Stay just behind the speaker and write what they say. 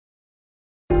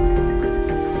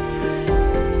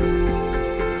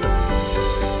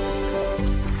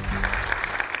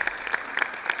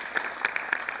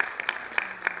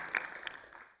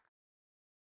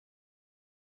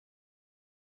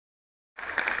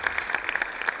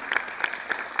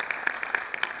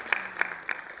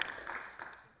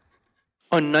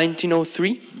On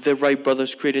 1903, the Wright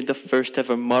brothers created the first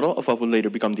ever model of what would later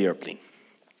become the airplane.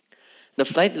 The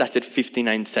flight lasted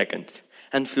 59 seconds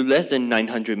and flew less than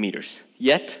 900 meters.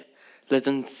 Yet, less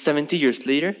than 70 years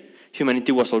later,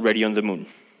 humanity was already on the moon.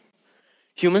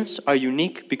 Humans are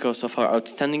unique because of our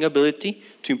outstanding ability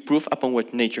to improve upon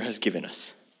what nature has given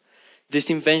us. These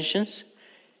inventions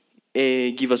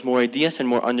give us more ideas and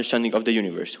more understanding of the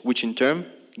universe, which in turn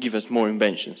give us more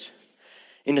inventions.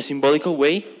 In a symbolical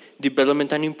way,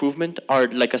 development and improvement are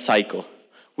like a cycle,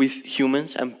 with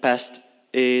humans and past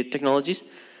technologies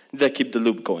that keep the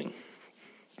loop going.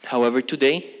 However,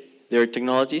 today, there are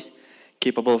technologies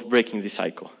capable of breaking this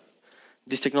cycle.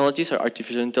 These technologies are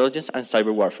artificial intelligence and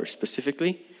cyber warfare,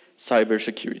 specifically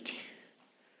cybersecurity.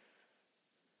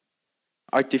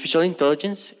 Artificial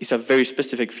intelligence is a very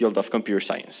specific field of computer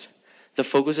science that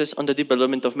focuses on the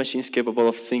development of machines capable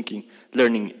of thinking,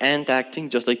 learning, and acting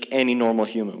just like any normal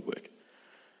human would.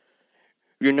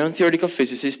 Renowned theoretical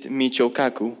physicist Michio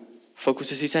Kaku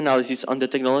focuses his analysis on the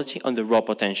technology on the raw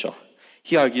potential.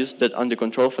 He argues that under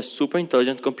control of a super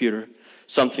intelligent computer,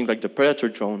 something like the Predator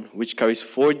drone, which carries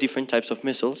 4 different types of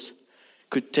missiles,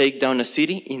 could take down a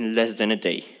city in less than a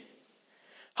day.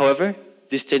 However,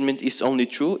 this statement is only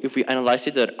true if we analyze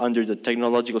it that under the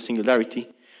technological singularity,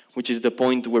 which is the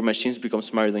point where machines become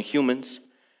smarter than humans,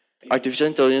 artificial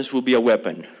intelligence will be a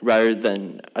weapon rather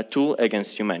than a tool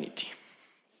against humanity.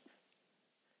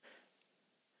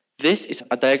 This is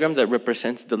a diagram that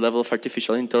represents the level of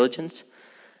artificial intelligence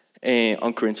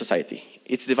on current society.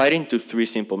 It's divided into 3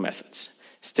 simple methods.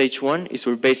 Stage 1 is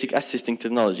where basic assisting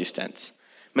technology stands.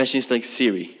 Machines like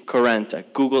Siri, Coranta,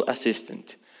 Google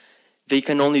Assistant. They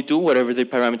can only do whatever the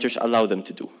parameters allow them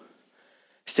to do.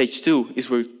 Stage 2 is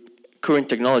where current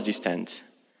technology stands.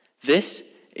 This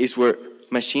is where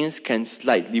machines can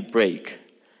slightly break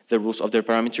the rules of their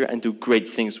parameter and do great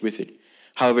things with it.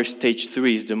 However, stage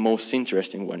 3 is the most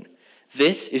interesting one.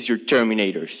 This is your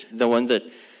Terminators, the one that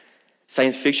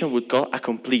science fiction would call a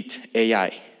complete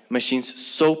AI. Machines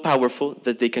so powerful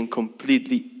that they can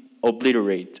completely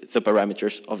obliterate the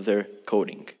parameters of their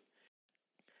coding.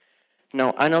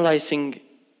 Now, analyzing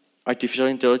artificial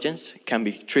intelligence can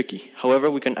be tricky.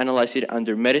 However, we can analyze it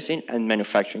under medicine and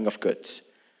manufacturing of goods.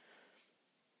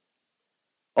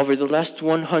 Over the last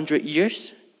 100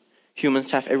 years,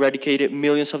 humans have eradicated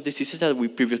millions of diseases that we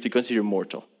previously considered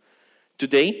mortal.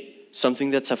 Today,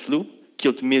 something that's a flu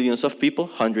killed millions of people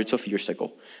hundreds of years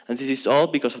ago. And this is all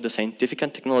because of the scientific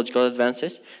and technological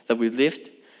advances that we've lived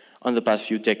on the past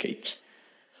few decades.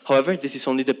 However, this is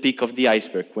only the peak of the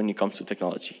iceberg when it comes to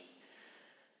technology.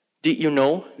 Did you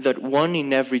know that 1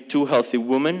 in every 2 healthy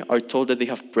women are told that they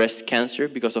have breast cancer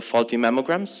because of faulty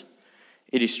mammograms?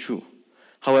 It is true.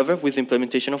 However, with the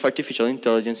implementation of artificial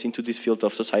intelligence into this field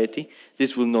of society,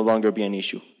 this will no longer be an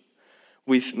issue.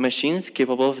 With machines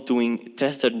capable of doing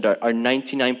tests that are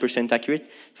 99% accurate,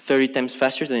 30 times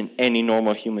faster than any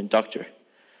normal human doctor.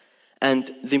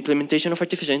 And the implementation of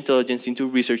artificial intelligence into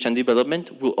research and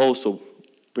development will also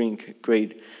bring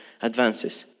great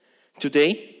advances.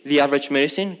 Today, the average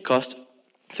medicine costs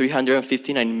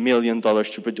 $359 million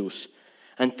to produce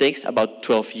and takes about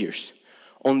 12 years.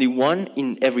 Only 1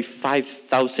 in every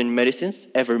 5,000 medicines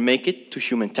ever make it to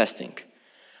human testing.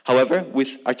 However,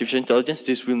 with artificial intelligence,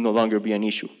 this will no longer be an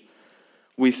issue.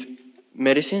 With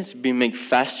medicines being made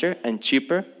faster and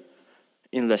cheaper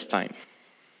in less time.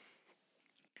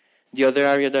 The other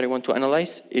area that I want to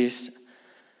analyze is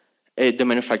the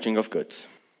manufacturing of goods.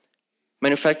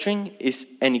 Manufacturing is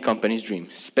any company's dream,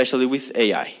 especially with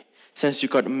AI, since you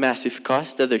got massive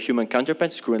costs that their human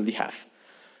counterparts currently have.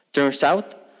 Turns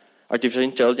out, artificial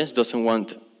intelligence doesn't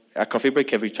want a coffee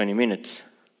break every 20 minutes.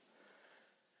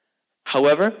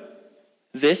 However,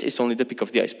 this is only the peak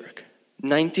of the iceberg.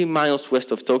 90 miles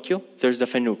west of Tokyo, there's the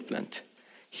Fanuc plant.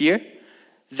 Here,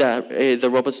 the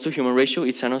robots to human ratio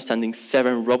is an outstanding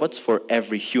 7 robots for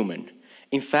every human.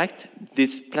 In fact,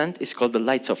 this plant is called the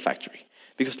lights off factory,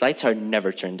 because lights are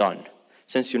never turned on,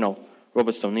 since,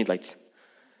 robots don't need lights.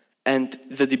 And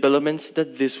the developments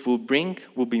that this will bring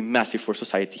will be massive for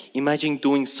society. Imagine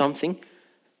doing something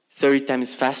 30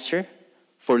 times faster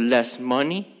for less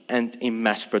money and in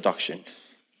mass production.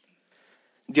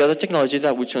 The other technology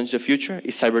that will change the future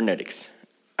is cybernetics.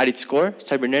 At its core,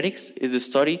 cybernetics is the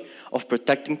study of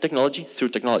protecting technology through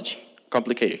technology.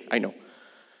 Complicated, I know.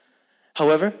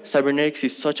 However, cybernetics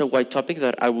is such a wide topic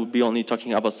that I will be only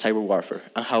talking about cyber warfare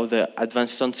and how the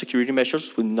advances on security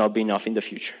measures will not be enough in the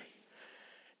future.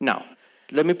 Now,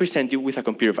 let me present you with a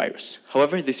computer virus.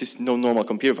 However, this is no normal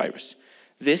computer virus.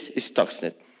 This is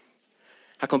Stuxnet,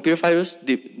 a computer virus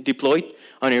deployed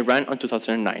on Iran in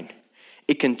 2009.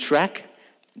 It can track,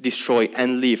 destroy,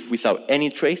 and leave without any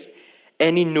trace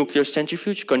any nuclear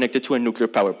centrifuge connected to a nuclear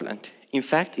power plant. In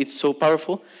fact, it's so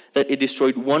powerful that it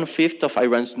destroyed 1/5 of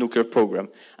Iran's nuclear program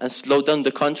and slowed down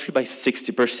the country by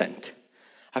 60%.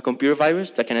 A computer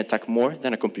virus that can attack more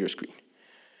than a computer screen.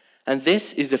 And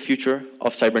this is the future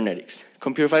of cybernetics.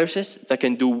 Computer viruses that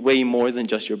can do way more than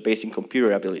just your basic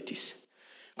computer abilities.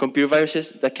 Computer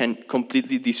viruses that can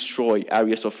completely destroy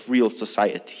areas of real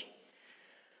society.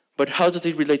 But how does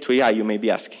it relate to AI, you may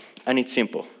be asking? And it's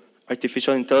simple.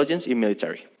 Artificial intelligence in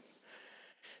military.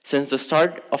 Since the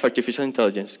start of artificial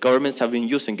intelligence, governments have been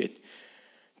using it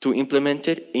to implement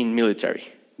it in military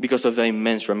because of the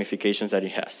immense ramifications that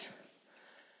it has.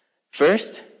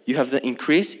 First, you have the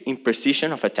increase in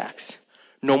precision of attacks.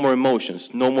 No more emotions,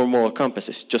 no more moral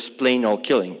compasses, just plain old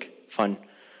killing. Fun.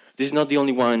 This is not the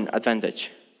only one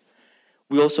advantage.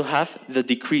 We also have the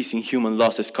decrease in human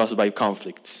losses caused by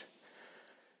conflicts.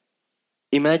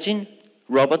 Imagine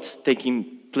robots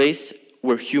taking place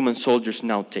where human soldiers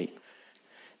now take.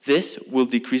 This will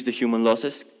decrease the human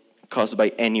losses caused by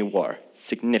any war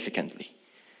significantly.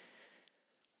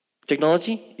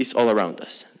 Technology is all around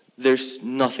us. There's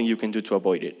nothing you can do to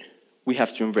avoid it. We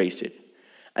have to embrace it.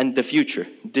 And the future,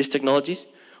 these technologies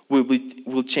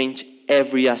will change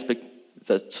every aspect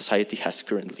that society has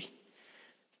currently.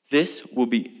 This will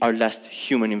be our last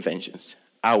human inventions,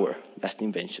 our last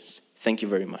inventions. Thank you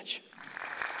very much.